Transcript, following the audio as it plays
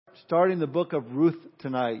starting the book of Ruth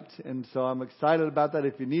tonight. And so I'm excited about that.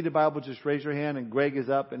 If you need a Bible, just raise your hand and Greg is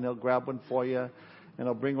up and he'll grab one for you. And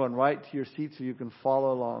I'll bring one right to your seat so you can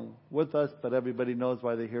follow along with us. But everybody knows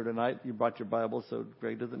why they're here tonight. You brought your Bible, so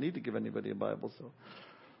Greg doesn't need to give anybody a Bible. So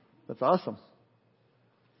that's awesome.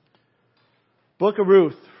 Book of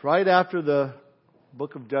Ruth, right after the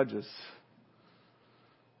book of Judges.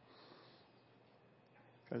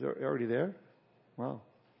 Guys are already there? Wow,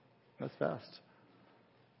 that's fast.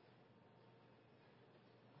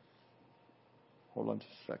 Hold on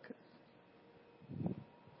just a second.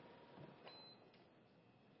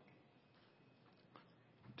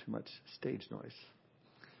 Too much stage noise.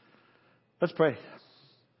 Let's pray.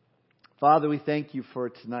 Father, we thank you for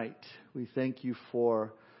tonight. We thank you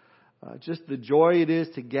for just the joy it is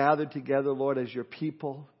to gather together, Lord, as your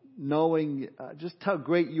people, knowing just how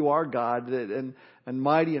great you are, God, and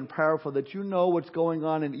mighty and powerful, that you know what's going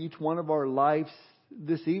on in each one of our lives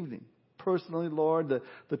this evening. Personally, Lord,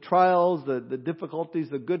 the trials, the difficulties,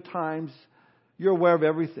 the good times, you're aware of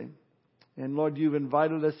everything. And Lord, you've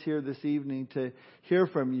invited us here this evening to hear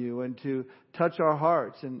from you and to touch our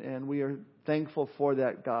hearts. And we are thankful for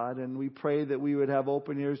that, God. And we pray that we would have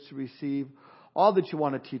open ears to receive all that you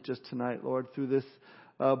want to teach us tonight, Lord, through this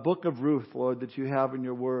book of Ruth, Lord, that you have in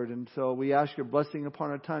your word. And so we ask your blessing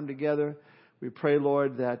upon our time together. We pray,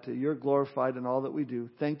 Lord, that you're glorified in all that we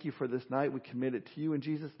do. Thank you for this night. We commit it to you. In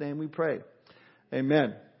Jesus' name we pray.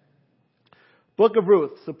 Amen. Book of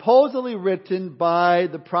Ruth, supposedly written by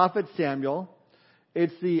the prophet Samuel.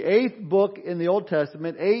 It's the 8th book in the Old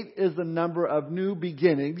Testament. 8 is the number of new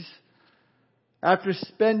beginnings. After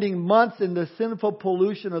spending months in the sinful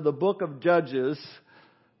pollution of the book of Judges,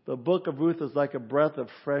 the book of Ruth is like a breath of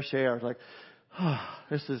fresh air. It's like,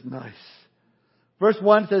 this is nice. Verse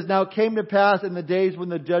 1 says, "Now it came to pass in the days when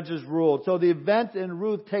the judges ruled." So the events in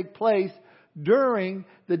Ruth take place during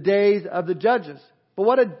the days of the judges. But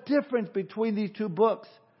what a difference between these two books.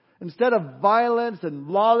 Instead of violence and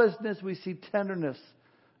lawlessness, we see tenderness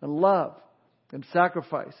and love and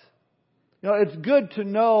sacrifice. You know, it's good to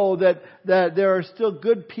know that there are still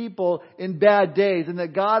good people in bad days and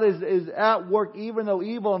that God is at work. Even though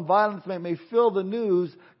evil and violence may fill the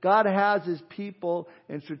news, God has His people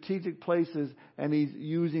in strategic places and He's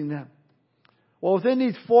using them. Well, within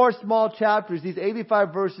these 4 small chapters, these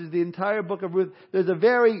 85 verses, the entire book of Ruth, there's a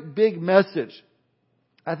very big message.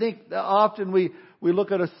 I think often we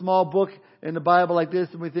look at a small book in the Bible like this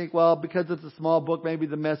and we think, well, because it's a small book, maybe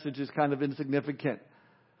the message is kind of insignificant.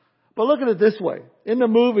 But look at it this way. In the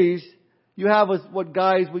movies, you have what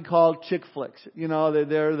guys we call chick flicks. You know,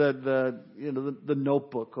 they're the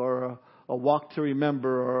Notebook or a Walk to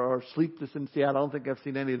Remember or Sleepless in Seattle. I don't think I've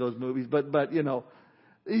seen any of those movies, but you know,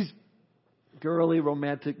 these girly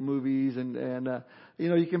romantic movies and you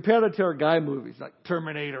know, you compare that to our guy movies like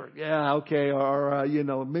Terminator, yeah, okay, or you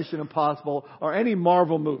know, Mission Impossible or any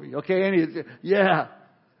Marvel movie, okay, yeah.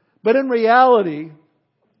 But in reality,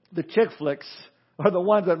 the chick flicks are the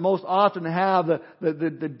ones that most often have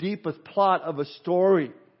the deepest plot of a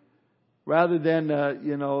story, rather than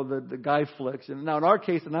you know, the guy flicks. And now in our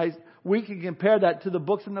case tonight, we can compare that to the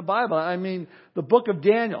books in the Bible. I mean, the book of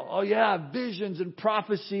Daniel. Oh yeah, visions and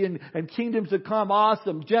prophecy and kingdoms to come.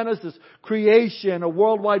 Awesome. Genesis, creation, a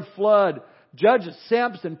worldwide flood. Judges,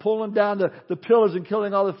 Samson pulling down the pillars and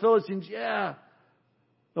killing all the Philistines. Yeah.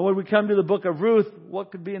 And when we come to the book of Ruth,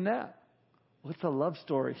 what could be in that? Well, it's a love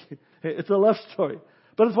story. It's a love story.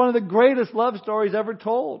 But it's one of the greatest love stories ever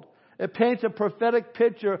told. It paints a prophetic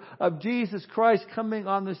picture of Jesus Christ coming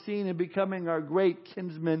on the scene and becoming our great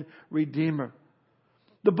kinsman redeemer.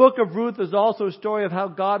 The book of Ruth is also a story of how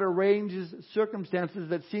God arranges circumstances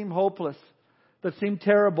that seem hopeless, that seem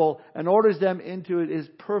terrible, and orders them into His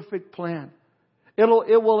perfect plan. It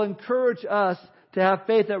will encourage us to have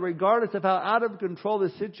faith that regardless of how out of control the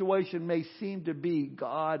situation may seem to be,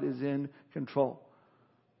 God is in control.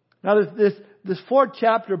 Now this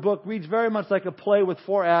 4-chapter book reads very much like a play with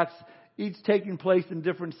 4 acts, each taking place in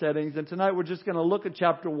different settings. And tonight we're just going to look at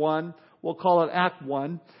chapter 1. We'll call it Act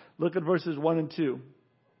 1. Look at verses 1 and 2.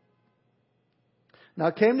 "Now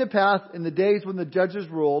it came to pass in the days when the judges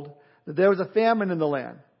ruled that there was a famine in the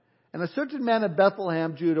land. And a certain man of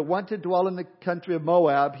Bethlehem, Judah, went to dwell in the country of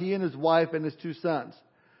Moab, he and his wife and his 2 sons.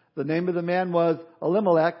 The name of the man was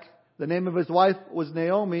Elimelech. The name of his wife was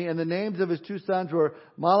Naomi, and the names of his 2 sons were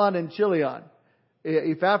Mahlon and Chilion,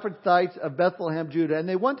 Ephrathites of Bethlehem, Judah. And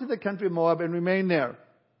they went to the country of Moab and remained there."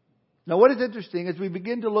 Now what is interesting as we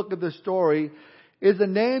begin to look at this story is the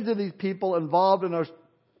names of these people involved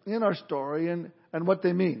in our story and what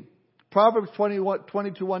they mean. Proverbs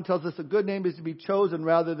 22:1 tells us a good name is to be chosen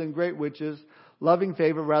rather than great riches, loving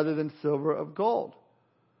favor rather than silver of gold.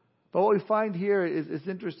 But what we find here is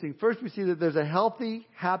interesting. First, we see that there's a healthy,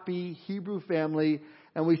 happy Hebrew family,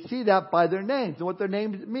 and we see that by their names and what their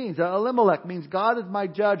names means. Elimelech means God is my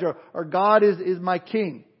judge, or God is my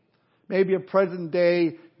king. Maybe a present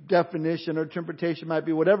day definition or interpretation might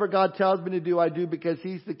be whatever God tells me to do, I do because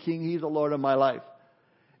He's the king, He's the Lord of my life.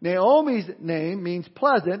 Naomi's name means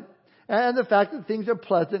pleasant, and the fact that things are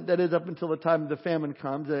pleasant, that is up until the time the famine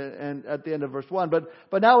comes and at the end of verse 1.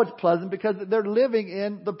 But now it's pleasant because they're living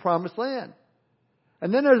in the promised land.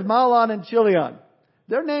 And then there's Mahlon and Chilion.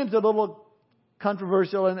 Their names are a little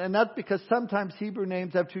controversial, and that's because sometimes Hebrew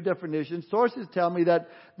names have two definitions. Sources tell me that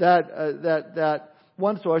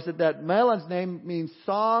one source that Mahlon's name means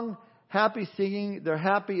song, happy singing, they're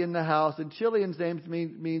happy in the house, and Chilion's name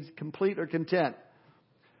means complete or content.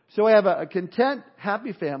 So we have a content,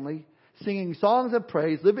 happy family, singing songs of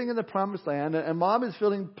praise, living in the promised land, and mom is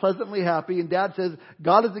feeling pleasantly happy, and dad says,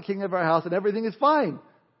 God is the king of our house, and everything is fine.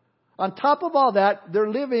 On top of all that, they're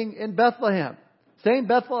living in Bethlehem. Same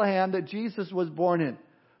Bethlehem that Jesus was born in.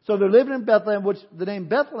 So they're living in Bethlehem, which the name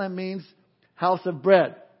Bethlehem means house of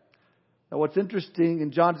bread. Now what's interesting,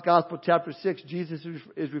 in John's Gospel, chapter 6, Jesus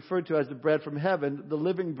is referred to as the bread from heaven, the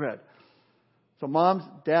living bread. So moms,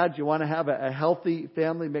 dads, you want to have a healthy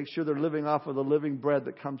family, make sure they're living off of the living bread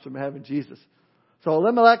that comes from heaven, Jesus. So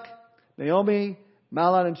Elimelech, Naomi,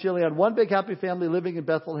 Mahlon, and Chilion, one big happy family living in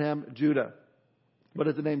Bethlehem, Judah. What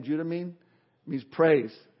does the name Judah mean? It means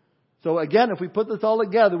praise. So again, if we put this all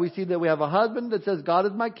together, we see that we have a husband that says, God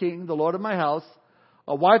is my king, the Lord of my house.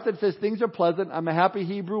 A wife that says, things are pleasant, I'm a happy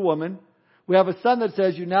Hebrew woman. We have a son that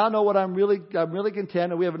says, you now know what I'm really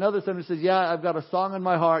content. And we have another son who says, yeah, I've got a song in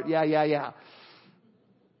my heart. Yeah.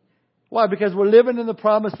 Why? Because we're living in the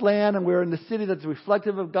promised land and we're in the city that's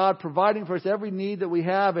reflective of God, providing for us every need that we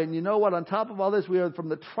have. And you know what? On top of all this, we are from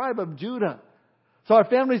the tribe of Judah. So our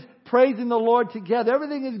family's praising the Lord together.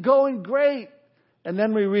 Everything is going great. And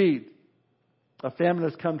then we read, a famine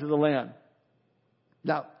has come to the land.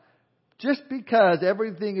 Now, just because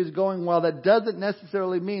everything is going well, that doesn't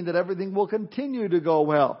necessarily mean that everything will continue to go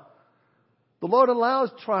well. The Lord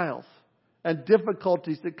allows trials and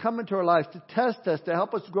difficulties to come into our lives to test us, to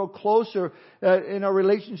help us grow closer in our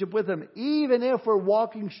relationship with Him. Even if we're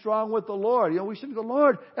walking strong with the Lord. You know, we shouldn't go,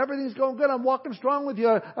 Lord, everything's going good. I'm walking strong with you.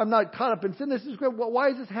 I'm not caught up in sin. This is great. Well, why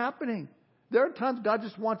is this happening? There are times God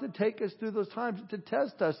just wants to take us through those times to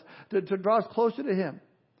test us, to draw us closer to Him.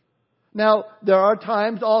 Now, there are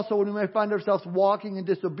times also when we may find ourselves walking in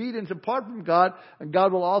disobedience apart from God, and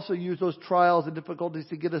God will also use those trials and difficulties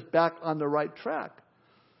to get us back on the right track.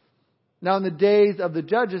 Now, in the days of the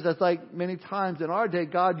judges, that's like many times in our day,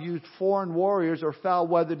 God used foreign warriors or foul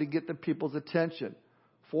weather to get the people's attention.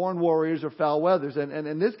 Foreign warriors or foul weathers. And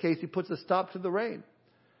in this case, He puts a stop to the rain.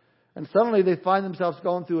 And suddenly they find themselves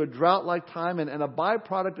going through a drought-like time, and a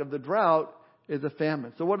byproduct of the drought is a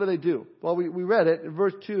famine. So what do? Well, we read it. In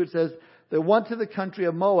verse 2, it says, they went to the country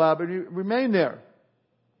of Moab and remained there.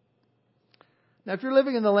 Now, if you're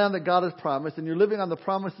living in the land that God has promised, and you're living on the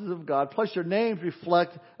promises of God, plus your names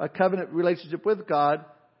reflect a covenant relationship with God,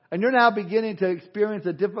 and you're now beginning to experience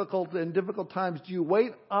in difficult times, do you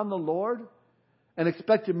wait on the Lord and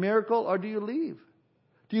expect a miracle, or do you leave?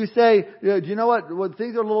 Do you say, do you know what? When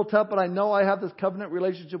things are a little tough, but I know I have this covenant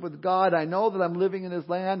relationship with God. I know that I'm living in His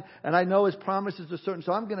land, and I know His promises are certain.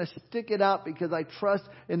 So I'm going to stick it out because I trust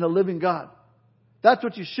in the living God. That's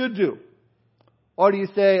what you should do. Or do you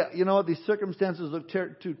say, you know what? These circumstances look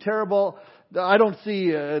too terrible. I don't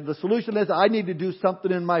see the solution is I need to do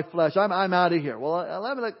something in my flesh. I'm out of here.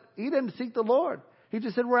 Well, he didn't seek the Lord. He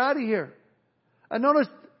just said, we're out of here. And notice,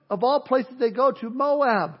 of all places they go to,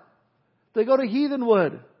 Moab. They go to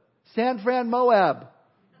Heathenwood, San Fran, Moab,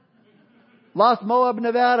 Lost Moab,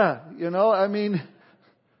 Nevada. You know, I mean,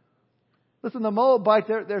 listen, the Moabites,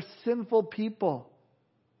 they're sinful people.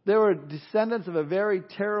 They were descendants of a very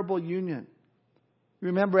terrible union.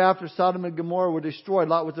 Remember, after Sodom and Gomorrah were destroyed,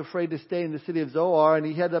 Lot was afraid to stay in the city of Zoar, and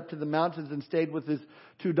he headed up to the mountains and stayed with his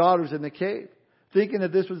 2 daughters in the cave. Thinking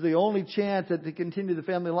that this was the only chance to continue the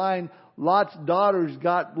family line, Lot's daughters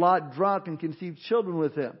got Lot drunk and conceived children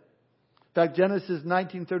with him. In fact, Genesis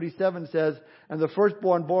 19:37 says, and the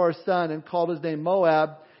firstborn bore a son and called his name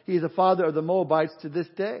Moab. He is the father of the Moabites to this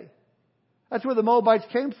day. That's where the Moabites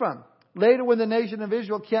came from. Later, when the nation of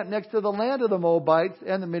Israel camped next to the land of the Moabites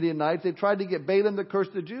and the Midianites, they tried to get Balaam to curse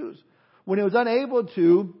the Jews. When he was unable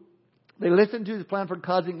to, they listened to his plan for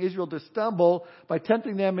causing Israel to stumble by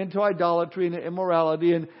tempting them into idolatry and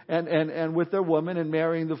immorality and with their women and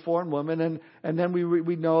marrying the foreign woman. And then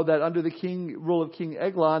we know that under the rule of King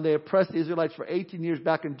Eglon, they oppressed the Israelites for 18 years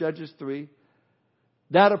back in Judges 3.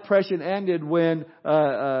 That oppression ended when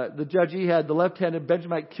the judge Ehud, the left-handed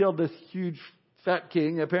Benjamite, killed this huge fat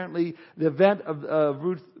king. Apparently, the event of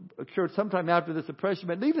Ruth occurred sometime after this oppression.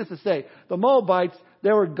 But needless to say, the Moabites,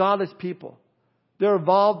 they were godless people. They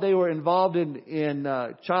were involved in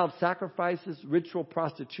child sacrifices, ritual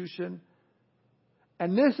prostitution.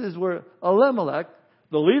 And this is where Elimelech,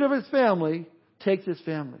 the leader of his family, takes his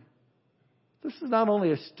family. This is not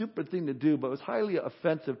only a stupid thing to do, but it was highly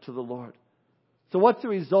offensive to the Lord. So what's the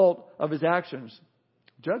result of his actions?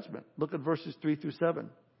 Judgment. Look at verses 3 through 7.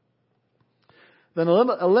 Then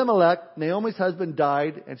Elimelech, Naomi's husband,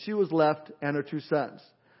 died, and she was left and her 2 sons.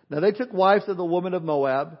 Now they took wives of the women of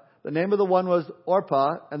Moab. The name of the one was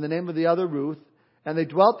Orpah, and the name of the other Ruth. And they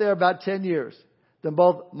dwelt there about 10 years. Then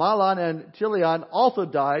both Mahlon and Chilion also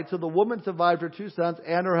died, so the woman survived her 2 sons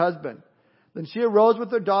and her husband. Then she arose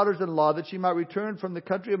with her daughters-in-law that she might return from the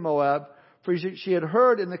country of Moab, for she had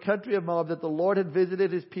heard in the country of Moab that the Lord had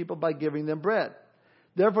visited his people by giving them bread.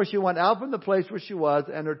 Therefore she went out from the place where she was,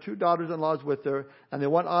 and her 2 daughters-in-law with her, and they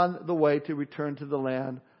went on the way to return to the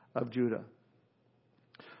land of Judah.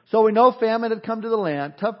 So we know famine had come to the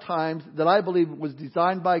land, tough times that I believe was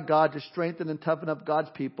designed by God to strengthen and toughen up God's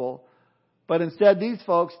people. But instead, these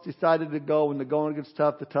folks decided to go when the going gets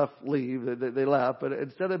tough, the tough leave. They left. But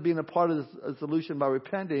instead of being a part of the solution by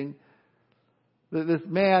repenting, this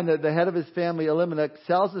man, the head of his family, Elimelech,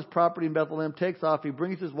 sells his property in Bethlehem, takes off. He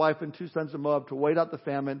brings his wife and 2 sons of Moab to wait out the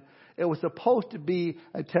famine. It was supposed to be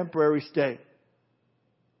a temporary stay.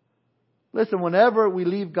 Listen, whenever we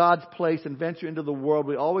leave God's place and venture into the world,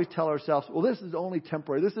 we always tell ourselves, well, this is only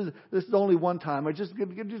temporary. This is only one time. I just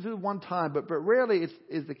get to do one time. But rarely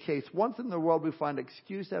is the case. Once in the world, we find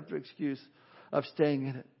excuse after excuse of staying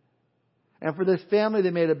in it. And for this family,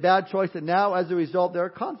 they made a bad choice. And now, as a result, there are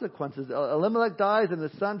consequences. Elimelech dies and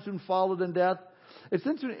the son soon followed in death. It's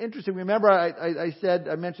interesting. Remember,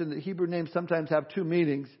 I mentioned that Hebrew names sometimes have 2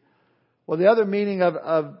 meanings. Well, the other meaning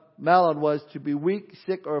of Mahlon was to be weak,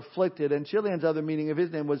 sick, or afflicted. And Chilion's other meaning of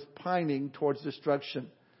his name was pining towards destruction.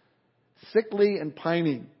 Sickly and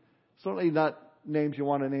pining. Certainly not names you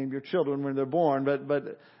want to name your children when they're born,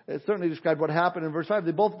 but it certainly described what happened in verse 5.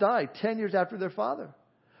 They both died 10 years after their father.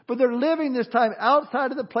 But they're living this time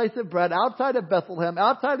outside of the place of bread, outside of Bethlehem,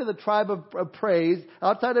 outside of the tribe of praise,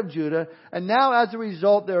 outside of Judah. And now, as a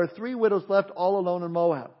result, there are 3 widows left all alone in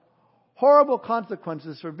Moab. Horrible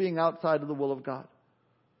consequences for being outside of the will of God.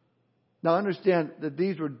 Now understand that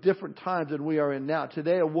these were different times than we are in now.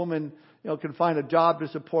 Today a woman, can find a job to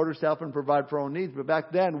support herself and provide for her own needs. But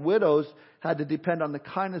back then, widows had to depend on the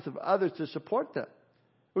kindness of others to support them.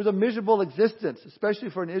 It was a miserable existence,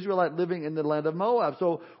 especially for an Israelite living in the land of Moab.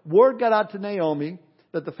 So word got out to Naomi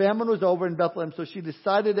that the famine was over in Bethlehem, so she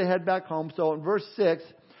decided to head back home. So in verse 6,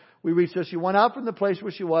 we read, so she went out from the place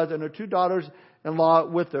where she was and her 2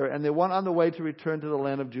 daughters-in-law with her, and they went on the way to return to the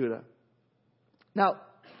land of Judah. Now,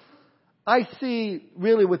 I see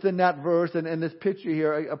really within that verse and this picture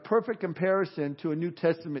here a perfect comparison to a New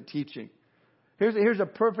Testament teaching. Here's a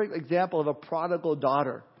perfect example of a prodigal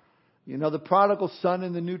daughter. The prodigal son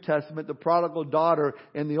in the New Testament, the prodigal daughter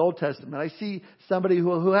in the Old Testament. I see somebody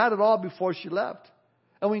who had it all before she left.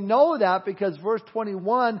 And we know that because verse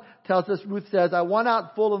 21 tells us, Ruth says, I went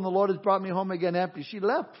out full and the Lord has brought me home again empty. She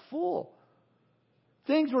left full.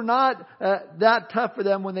 Things were not that tough for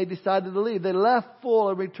them when they decided to leave. They left full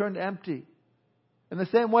and returned empty. In the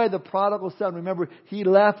same way, the prodigal son, remember, he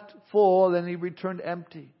left full and he returned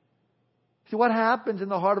empty. See, what happens in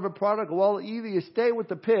the heart of a prodigal? Well, either you stay with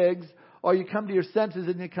the pigs or you come to your senses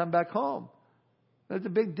and you come back home. There's a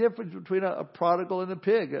big difference between a prodigal and a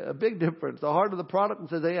pig. A big difference. The heart of the prodigal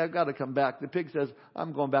says, hey, I've got to come back. The pig says,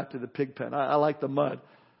 I'm going back to the pig pen. I like the mud.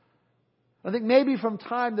 I think maybe from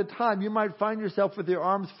time to time you might find yourself with your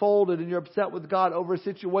arms folded and you're upset with God over a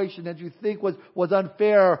situation that you think was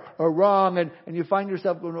unfair or wrong, and you find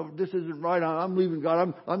yourself going, oh, this isn't right, I'm leaving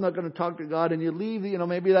God, I'm not going to talk to God, and you leave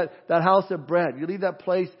maybe that house of bread. You leave that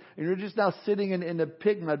place and you're just now sitting in the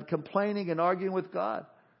pig mud complaining and arguing with God.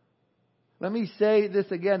 Let me say this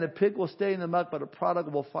again, a pig will stay in the muck, but a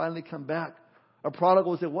prodigal will finally come back. A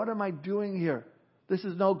prodigal will say, what am I doing here? This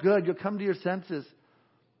is no good. You'll come to your senses.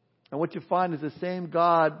 And what you find is the same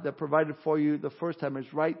God that provided for you the first time is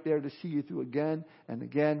right there to see you through again and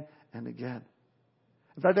again and again.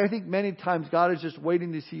 In fact, I think many times God is just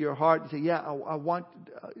waiting to see your heart and say, yeah, I want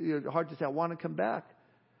your heart to say, I want to come back.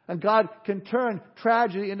 And God can turn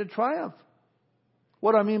tragedy into triumph.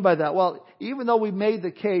 What do I mean by that? Well, even though we made the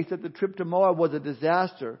case that the trip to Moab was a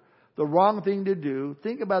disaster, the wrong thing to do,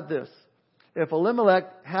 think about this. If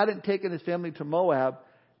Elimelech hadn't taken his family to Moab,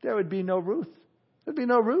 there would be no Ruth. There'd be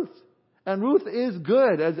no Ruth. And Ruth is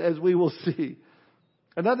good, as we will see.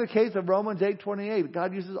 Another case of Romans 8:28.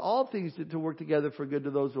 God uses all things to work together for good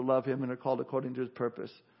to those who love Him and are called according to His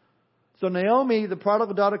purpose. So Naomi, the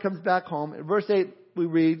prodigal daughter, comes back home. In verse 8, we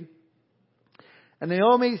read, and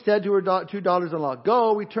Naomi said to her two daughters-in-law,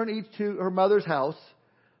 go, return each to her mother's house.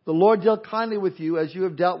 The Lord deal kindly with you as you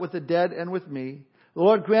have dealt with the dead and with me. The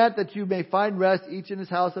Lord grant that you may find rest each in his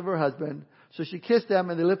house of her husband. So she kissed them,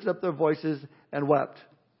 and they lifted up their voices and wept.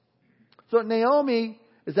 So Naomi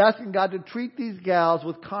is asking God to treat these gals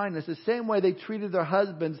with kindness the same way they treated their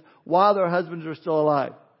husbands while their husbands were still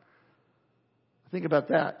alive. Think about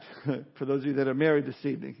that for those of you that are married this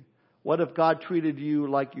evening. What if God treated you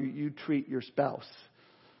like you treat your spouse?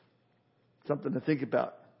 Something to think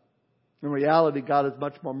about. In reality, God is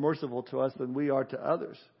much more merciful to us than we are to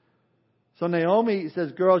others. So Naomi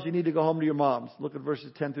says, girls, you need to go home to your moms. Look at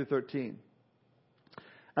verses 10 through 13.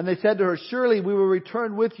 And they said to her, surely we will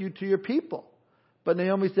return with you to your people. But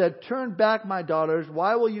Naomi said, turn back, my daughters.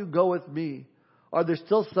 Why will you go with me? Are there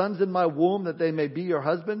still sons in my womb that they may be your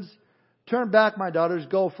husbands? Turn back, my daughters,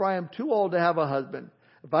 go, for I am too old to have a husband.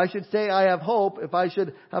 If I should say I have hope, if I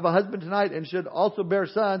should have a husband tonight and should also bear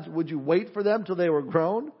sons, would you wait for them till they were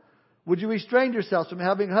grown? Would you restrain yourselves from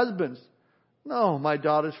having husbands? No, my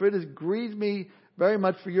daughters, for it has grieved me very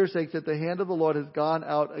much for your sakes that the hand of the Lord has gone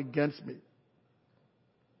out against me.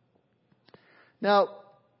 Now,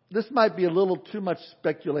 this might be a little too much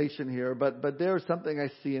speculation here, but there's something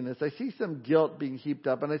I see in this. I see some guilt being heaped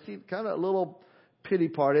up, and I see kind of a little pity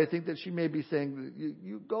party. I think that she may be saying,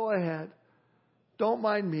 you go ahead. Don't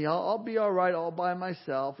mind me. I'll be all right all by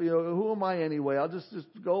myself. Who am I anyway? I'll just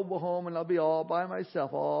go home and I'll be all by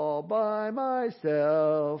myself. All by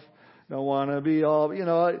myself. Don't want to be all,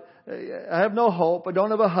 I have no hope. I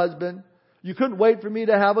don't have a husband. You couldn't wait for me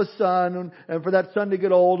to have a son and for that son to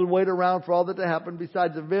get old and wait around for all that to happen.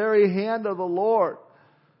 Besides, the very hand of the Lord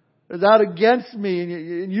is out against me,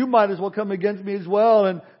 and you might as well come against me as well.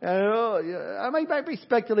 And I might be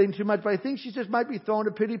speculating too much, but I think she just might be throwing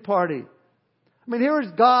a pity party. I mean, here is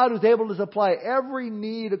God who's able to supply every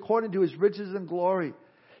need according to His riches and glory.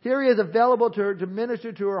 Here He is available to her to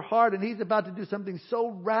minister to her heart, and He's about to do something so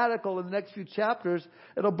radical in the next few chapters,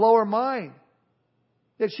 it'll blow her mind.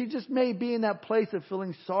 That she just may be in that place of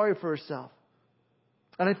feeling sorry for herself.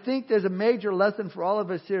 And I think there's a major lesson for all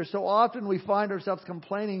of us here. So often we find ourselves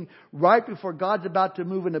complaining right before God's about to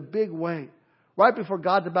move in a big way. Right before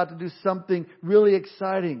God's about to do something really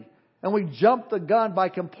exciting. And we jump the gun by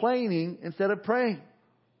complaining instead of praying.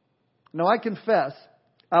 Now I confess,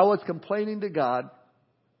 I was complaining to God,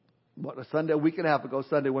 a week and a half ago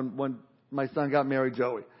Sunday when my son got married,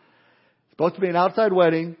 Joey. It's supposed to be an outside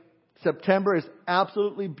wedding. September is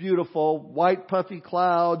absolutely beautiful. White puffy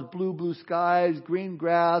clouds, blue skies, green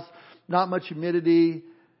grass, not much humidity.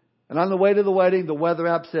 And on the way to the wedding, the weather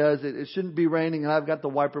app says it shouldn't be raining, and I've got the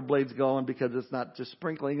wiper blades going because it's not just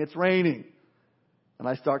sprinkling, it's raining. And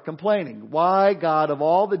I start complaining. Why, God, of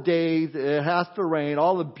all the days it has to rain,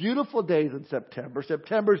 all the beautiful days in September.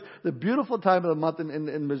 September's the beautiful time of the month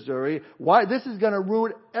in Missouri. Why? This is going to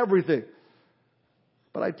ruin everything.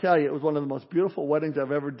 But I tell you, it was one of the most beautiful weddings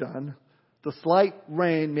I've ever done. The slight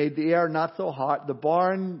rain made the air not so hot. The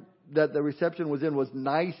barn that the reception was in was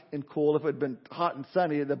nice and cool. If it had been hot and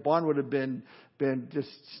sunny, the barn would have been just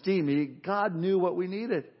steamy. God knew what we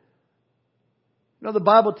needed. The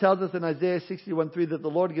Bible tells us in Isaiah 61:3 that the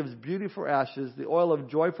Lord gives beauty for ashes, the oil of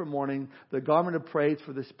joy for mourning, the garment of praise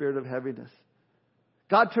for the spirit of heaviness.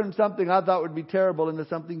 God turned something I thought would be terrible into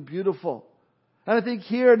something beautiful. And I think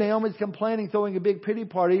here Naomi's complaining, throwing a big pity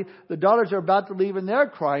party. The daughters are about to leave and they're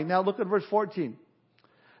crying. Now look at verse 14.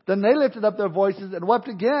 Then they lifted up their voices and wept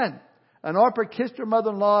again. And Orpah kissed her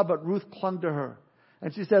mother-in-law, but Ruth clung to her.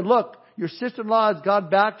 And she said, look, your sister-in-law has gone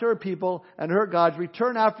back to her people and her gods.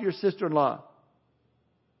 Return after your sister-in-law.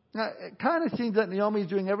 Now, it kind of seems that Naomi is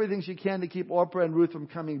doing everything she can to keep Orpah and Ruth from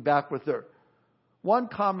coming back with her. One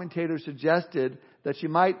commentator suggested that she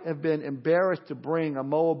might have been embarrassed to bring the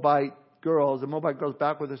Moabite girls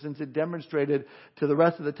back with her, since it demonstrated to the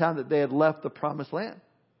rest of the town that they had left the promised land.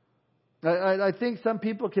 I think some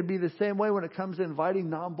people can be the same way when it comes to inviting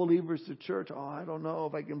non-believers to church. Oh, I don't know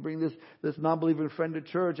if I can bring this non-believer friend to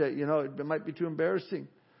church. It might be too embarrassing.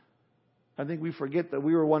 I think we forget that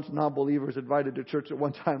we were once non-believers invited to church at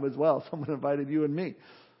one time as well. Someone invited you and me.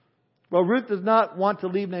 Well, Ruth does not want to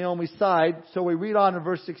leave Naomi's side, so we read on in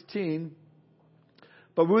verse 16.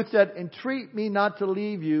 But Ruth said, entreat me not to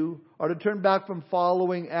leave you or to turn back from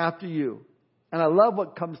following after you. And I love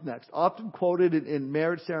what comes next. Often quoted in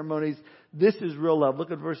marriage ceremonies, this is real love.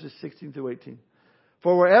 Look at verses 16 through 18.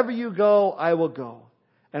 For wherever you go, I will go.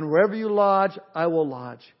 And wherever you lodge, I will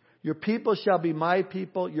lodge. Your people shall be my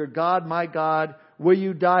people, your God, my God. Where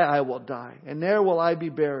you die, I will die, and there will I be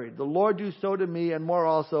buried. The Lord do so to me, and more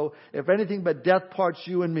also, if anything but death parts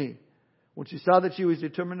you and me. When she saw that she was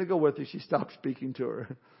determined to go with her, she stopped speaking to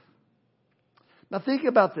her. Now think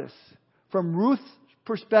about this. From Ruth's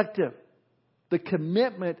perspective, the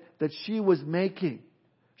commitment that she was making.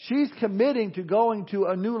 She's committing to going to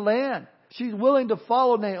a new land. She's willing to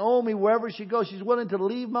follow Naomi wherever she goes. She's willing to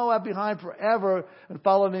leave Moab behind forever and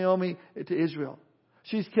follow Naomi to Israel.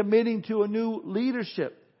 She's committing to a new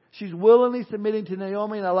leadership. She's willingly submitting to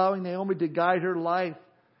Naomi and allowing Naomi to guide her life.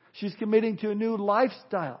 She's committing to a new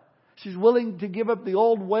lifestyle. She's willing to give up the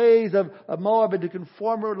old ways of Moab and to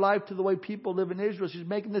conform her life to the way people live in Israel. She's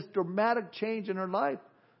making this dramatic change in her life.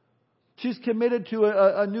 She's committed to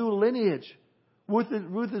a new lineage.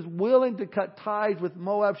 Ruth is willing to cut ties with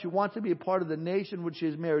Moab. She wants to be a part of the nation which she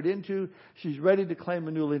is married into. She's ready to claim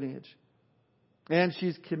a new lineage. And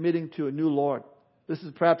she's committing to a new Lord. This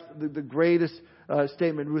is perhaps the greatest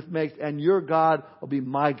statement Ruth makes. And your God will be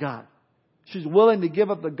my God. She's willing to give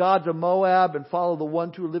up the gods of Moab and follow the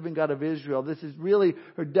one true living God of Israel. This is really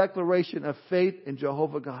her declaration of faith in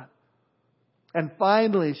Jehovah God. And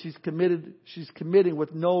finally, she's committing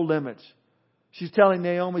with no limits. She's telling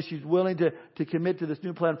Naomi she's willing to commit to this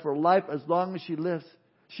new plan for life as long as she lives.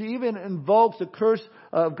 She even invokes the curse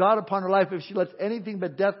of God upon her life if she lets anything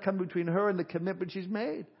but death come between her and the commitment she's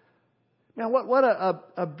made. Man, what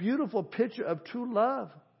a beautiful picture of true love.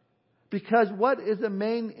 Because what is the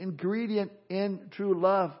main ingredient in true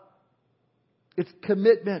love? It's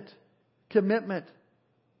commitment. Commitment.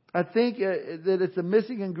 I think that it's a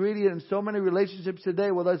missing ingredient in so many relationships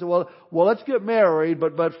today where they say, well, let's get married,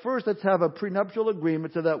 but first let's have a prenuptial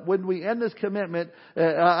agreement so that when we end this commitment,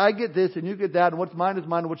 I get this and you get that, and what's mine is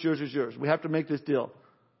mine and what's yours is yours. We have to make this deal.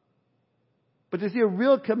 But to see a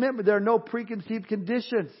real commitment, there are no preconceived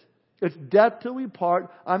conditions. It's death till we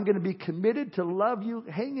part. I'm going to be committed to love you.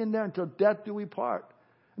 Hang in there until death do we part.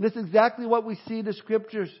 And this is exactly what we see in the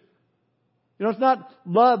Scriptures. You know, it's not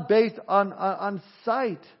love based on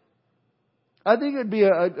sight. I think it'd be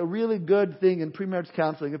a really good thing in premarriage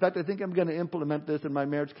counseling. In fact, I think I'm going to implement this in my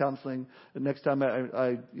marriage counseling the next time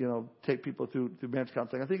I take people through marriage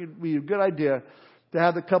counseling. I think it'd be a good idea to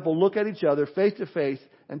have the couple look at each other face to face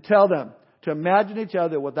and tell them to imagine each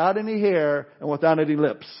other without any hair and without any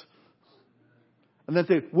lips. And then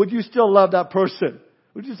say, would you still love that person?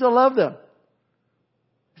 Would you still love them?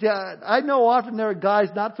 See, I know often there are guys,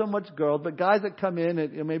 not so much girls, but guys that come in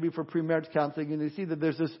and maybe for premarriage counseling and they see that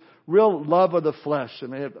there's this real love of the flesh,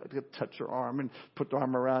 and they have to touch her arm and put their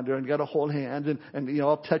arm around her and got to hold hands and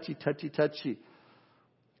all touchy.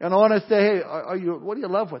 And I want to say, hey, what do you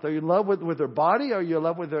love with? Are you in love with her body? Or are you in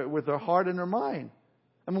love with her heart and her mind?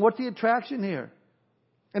 I mean, what's the attraction here?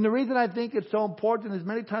 And the reason I think it's so important is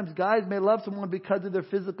many times guys may love someone because of their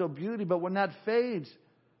physical beauty, but when that fades,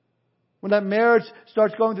 when that marriage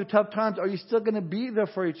starts going through tough times, are you still going to be there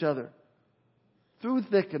for each other? Through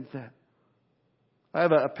thick and thin. I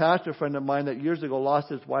have a pastor friend of mine that years ago lost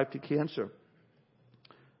his wife to cancer.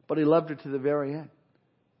 But he loved her to the very end.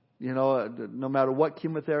 You know, no matter what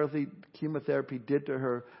chemotherapy did to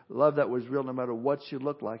her, love that was real no matter what she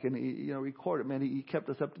looked like. And he recorded, man, he kept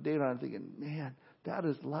us up to date on it, thinking, man, that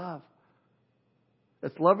is love.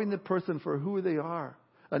 It's loving the person for who they are.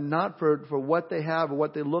 And not for what they have or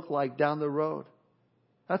what they look like down the road.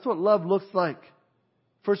 That's what love looks like.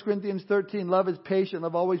 1 Corinthians 13, love is patient,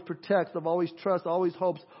 love always protects, love always trusts, always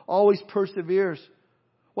hopes, always perseveres.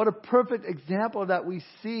 What a perfect example of that we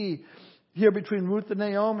see here between Ruth and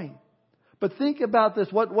Naomi. But think about this,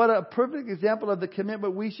 what a perfect example of the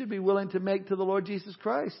commitment we should be willing to make to the Lord Jesus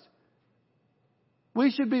Christ.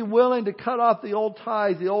 We should be willing to cut off the old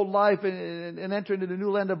ties, the old life, and enter into the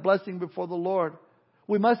new land of blessing before the Lord.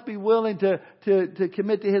 We must be willing to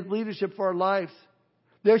commit to His leadership for our lives.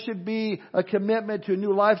 There should be a commitment to a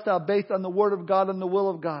new lifestyle based on the Word of God and the will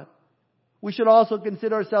of God. We should also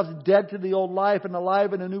consider ourselves dead to the old life and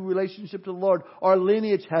alive in a new relationship to the Lord. Our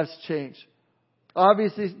lineage has changed.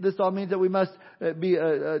 Obviously, this all means that we must have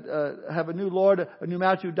a new Lord, a new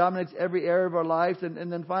Master who dominates every area of our lives.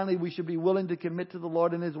 And then finally, we should be willing to commit to the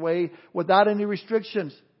Lord in His way without any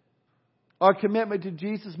restrictions. Our commitment to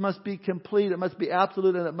Jesus must be complete. It must be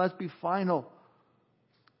absolute and it must be final.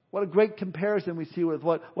 What a great comparison we see with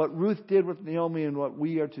what Ruth did with Naomi and what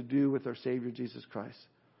we are to do with our Savior Jesus Christ.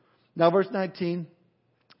 Now verse 19.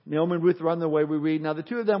 Naomi and Ruth are on their way. We read, now the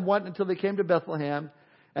two of them went until they came to Bethlehem.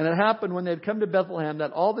 And it happened when they had come to Bethlehem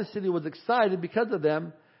that all the city was excited because of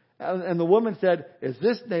them. And the woman said, is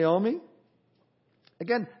this Naomi?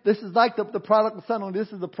 Again, this is like the prodigal son, only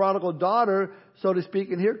this is the prodigal daughter, so to speak.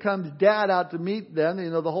 And here comes dad out to meet them. You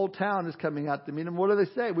know, the whole town is coming out to meet him. What do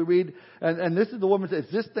they say? We read, and this is the woman says,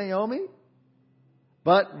 "Is this Naomi?"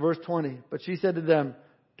 But, verse 20, but she said to them,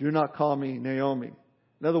 "Do not call me Naomi."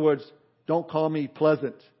 In other words, don't call me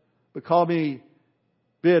pleasant, but call me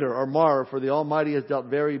bitter or Mara, for the Almighty has dealt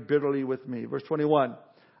very bitterly with me. Verse 21,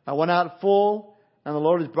 I went out full, and the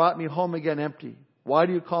Lord has brought me home again empty. Why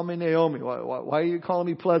do you call me Naomi? Why are you calling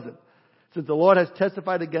me pleasant? Since the Lord has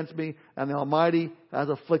testified against me, and the Almighty has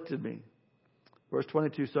afflicted me. Verse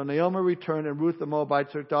 22, so Naomi returned, and Ruth the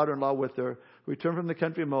Moabite, her daughter-in-law, with her, returned from the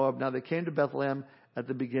country of Moab. Now they came to Bethlehem at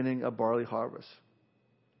the beginning of barley harvest.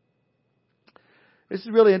 This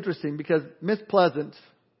is really interesting because Miss Pleasant,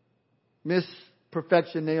 Miss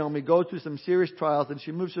Perfection Naomi goes through some serious trials, and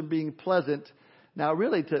she moves from being pleasant now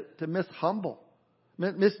really to Miss Humble,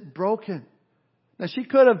 Miss Broken. Now she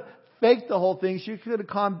could have faked the whole thing. She could have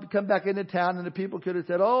come back into town, and the people could have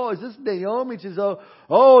said, "Oh, is this Naomi?" She says,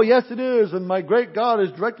 "Oh, yes it is, and my great God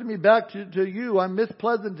has directed me back to you. I'm Miss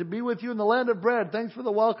Pleasant to be with you in the land of bread. Thanks for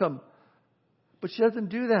the welcome." But she doesn't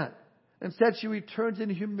do that. Instead, she returns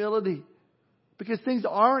in humility because things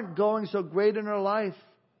aren't going so great in her life.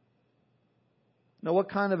 Now, what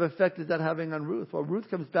kind of effect is that having on Ruth? Well, Ruth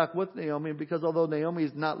comes back with Naomi because although Naomi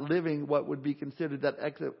is not living what would be considered that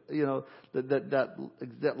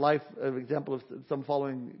life of example of some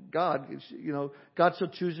following God, God still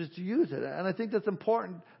chooses to use it. And I think that's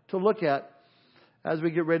important to look at as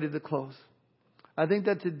we get ready to close. I think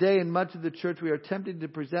that today in much of the church we are tempted to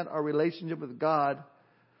present our relationship with God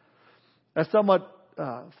as somewhat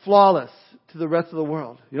flawless to the rest of the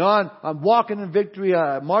world. I'm walking in victory,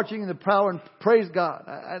 marching in the power, and praise God.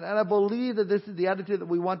 And I believe that this is the attitude that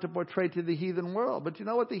we want to portray to the heathen world. But you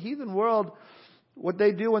know what? The heathen world, what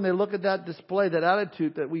they do when they look at that display, that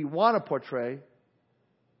attitude that we want to portray,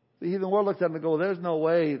 the heathen world looks at them and goes, there's no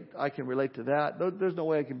way I can relate to that. There's no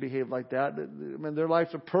way I can behave like that. I mean, their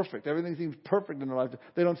lives are perfect. Everything seems perfect in their lives.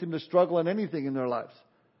 They don't seem to struggle in anything in their lives.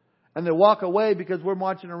 And they walk away because we're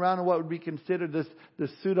marching around in what would be considered this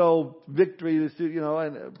pseudo victory,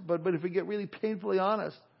 but if we get really painfully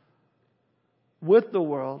honest with the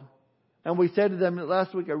world, and we said to them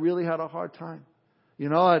last week, I really had a hard time. It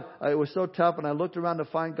was so tough, and I looked around to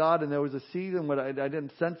find God, and there was a season when I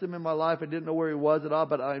didn't sense Him in my life. I didn't know where He was at all,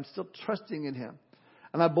 but I'm still trusting in Him.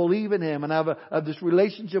 And I believe in Him, and I have this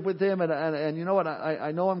relationship with Him, and you know what?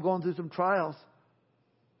 I know I'm going through some trials.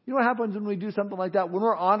 You know what happens when we do something like that? When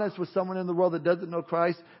we're honest with someone in the world that doesn't know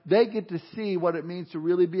Christ, they get to see what it means to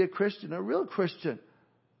really be a Christian, a real Christian.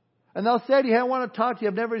 And they'll say to you, hey, I want to talk to you.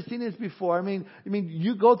 I've never seen this before. I mean,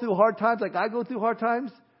 you go through hard times like I go through hard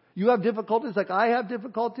times. You have difficulties like I have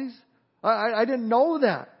difficulties. I didn't know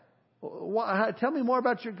that. Tell me more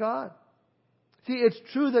about your God. See, it's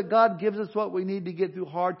true that God gives us what we need to get through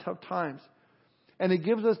hard, tough times. And He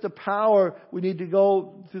gives us the power we need to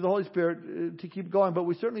go through the Holy Spirit to keep going. But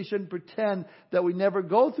we certainly shouldn't pretend that we never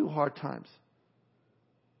go through hard times.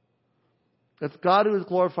 It's God who is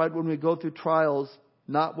glorified when we go through trials,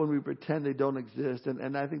 not when we pretend they don't exist.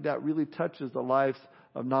 And I think that really touches the lives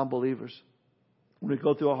of non-believers. When we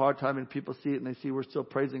go through a hard time and people see it and they see we're still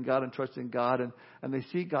praising God and trusting God and they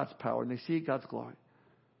see God's power and they see God's glory.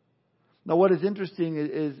 Now, what is interesting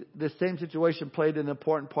is this same situation played an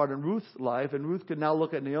important part in Ruth's life. And Ruth could now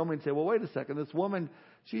look at Naomi and say, well, wait a second. This woman,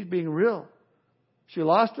 she's being real. She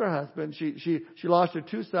lost her husband. She lost her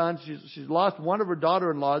two sons. She's lost one of her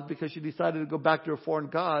daughter-in-laws because she decided to go back to her foreign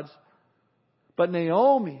gods. But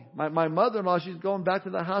Naomi, my mother-in-law, she's going back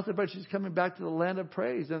to the house of bread. She's coming back to the land of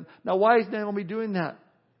praise. And now why is Naomi doing that?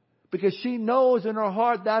 Because she knows in her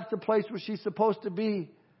heart that's the place where she's supposed to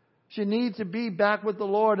be. She needs to be back with the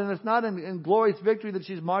Lord. And it's not in glorious victory that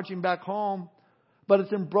she's marching back home. But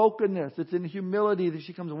it's in brokenness. It's in humility that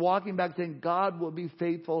she comes walking back saying, God will be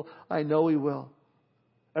faithful. I know He will.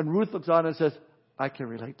 And Ruth looks on and says, I can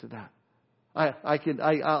relate to that.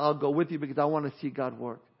 I'll go with you because I want to see God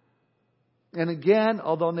work. And again,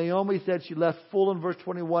 although Naomi said she left full in verse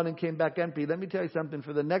 21 and came back empty, let me tell you something.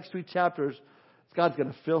 For the next 3 chapters, God's going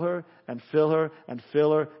to fill her and fill her and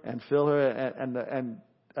fill her and fill her. And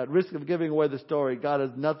at risk of giving away the story, God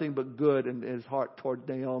has nothing but good in His heart toward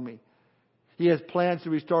Naomi. He has plans to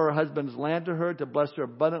restore her husband's land to her, to bless her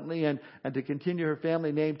abundantly, and to continue her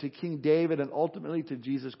family name to King David and ultimately to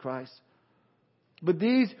Jesus Christ. But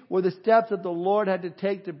these were the steps that the Lord had to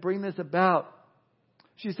take to bring this about.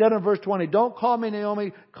 She said in verse 20, don't call me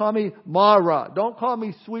Naomi, call me Mara. Don't call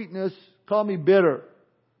me sweetness, call me bitter.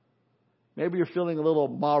 Maybe you're feeling a little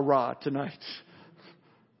Mara tonight.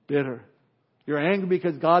 Bitter. You're angry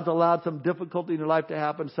because God's allowed some difficulty in your life to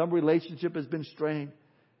happen. Some relationship has been strained.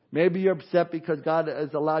 Maybe you're upset because God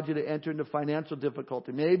has allowed you to enter into financial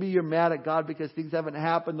difficulty. Maybe you're mad at God because things haven't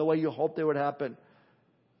happened the way you hoped they would happen.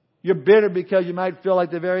 You're bitter because you might feel like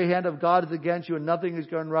the very hand of God is against you and nothing is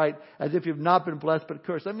going right, as if you've not been blessed but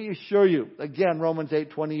cursed. Let me assure you, again, Romans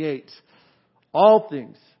 8:28, all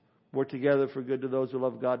things work together for good to those who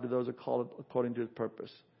love God, to those who are called according to His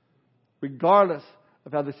purpose. Regardless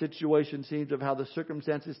of how the situation seems, of how the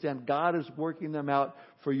circumstances stand, God is working them out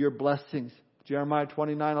for your blessings. Jeremiah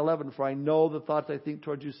 29:11, for I know the thoughts I think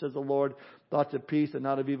towards you, says the Lord, thoughts of peace and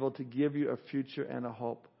not of evil, to give you a future and a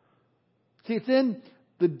hope. See, it's in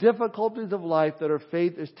the difficulties of life that our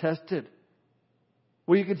faith is tested.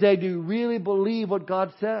 Where you can say, do you really believe what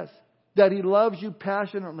God says? That He loves you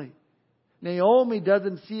passionately. Naomi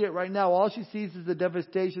doesn't see it right now. All she sees is the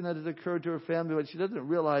devastation that has occurred to her family, but she doesn't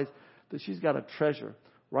realize that she's got a treasure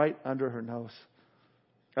right under her nose.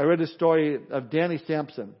 I read a story of Danny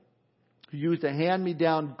Sampson, who used a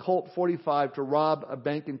hand-me-down Colt 45 to rob a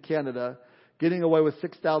bank in Canada, getting away with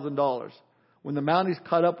 $6,000. When the Mounties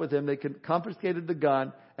caught up with him, they confiscated the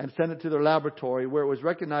gun and sent it to their laboratory, where it was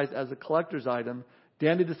recognized as a collector's item.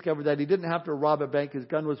 Danny discovered that he didn't have to rob a bank. His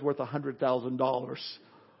gun was worth $100,000.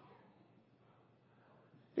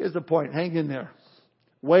 Here's the point. Hang in there.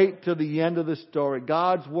 Wait till the end of the story.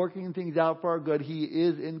 God's working things out for our good. He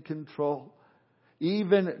is in control.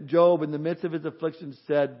 Even Job, in the midst of his affliction,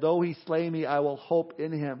 said, though He slay me, I will hope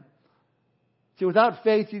in Him. See, without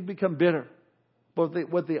faith, you become bitter.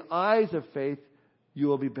 But with the eyes of faith, you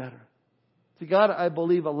will be better. See, God, I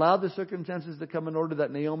believe, allowed the circumstances to come in order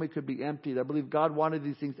that Naomi could be emptied. I believe God wanted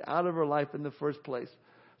these things out of her life in the first place,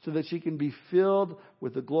 so that she can be filled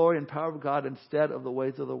with the glory and power of God instead of the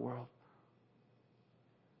ways of the world.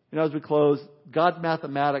 You know, as we close, God's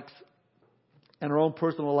mathematics and our own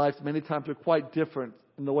personal lives many times are quite different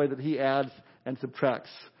in the way that He adds and subtracts.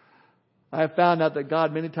 I have found out that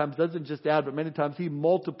God many times doesn't just add, but many times He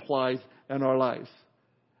multiplies in our lives.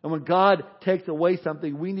 And when God takes away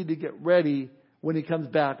something, we need to get ready when He comes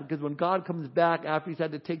back. Because when God comes back after He's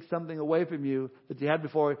had to take something away from you that you had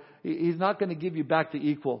before, He's not going to give you back to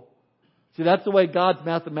equal. See, that's the way God's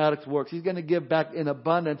mathematics works. He's going to give back in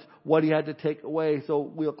abundance what He had to take away. So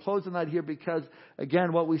we'll close the night here because,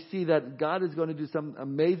 again, what we see that God is going to do some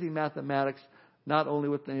amazing mathematics, not only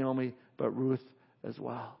with Naomi, but Ruth as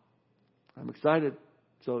well. I'm excited.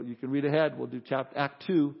 So you can read ahead. We'll do Act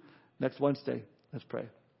 2 next Wednesday. Let's pray.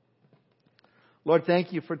 Lord,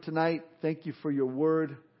 thank You for tonight. Thank You for Your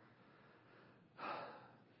word.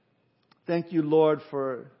 Thank You, Lord,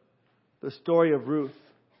 for the story of Ruth.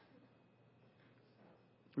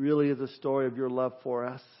 It really is a story of Your love for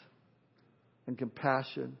us, and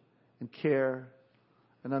compassion and care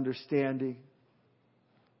and understanding.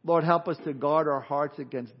 Lord, help us to guard our hearts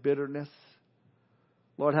against bitterness.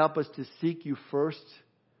 Lord, help us to seek You first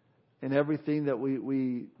in everything that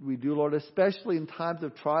we do, Lord, especially in times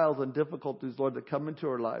of trials and difficulties, Lord, that come into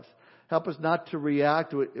our lives. Help us not to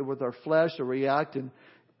react with our flesh or react in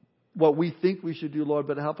what we think we should do, Lord,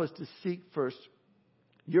 but help us to seek first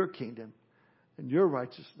Your kingdom and Your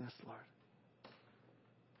righteousness, Lord.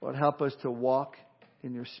 Lord, help us to walk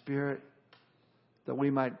in Your Spirit, that we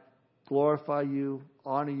might glorify You,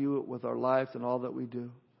 honor You with our lives and all that we do.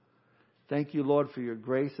 Thank You, Lord, for Your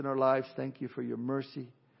grace in our lives. Thank You for Your mercy.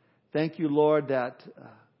 Thank You, Lord, that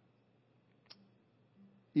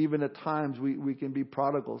even at times we can be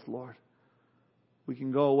prodigals, Lord. We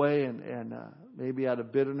can go away and maybe out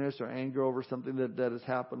of bitterness or anger over something that has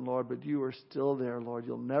happened, Lord, but You are still there, Lord.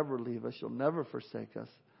 You'll never leave us. You'll never forsake us.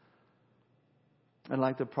 And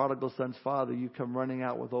like the prodigal son's father, You come running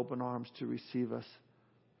out with open arms to receive us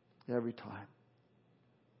every time.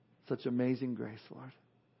 Such amazing grace, Lord.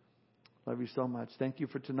 Love You so much. Thank You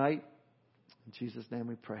for tonight. In Jesus' name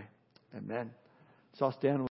we pray. Amen. So I'll stand with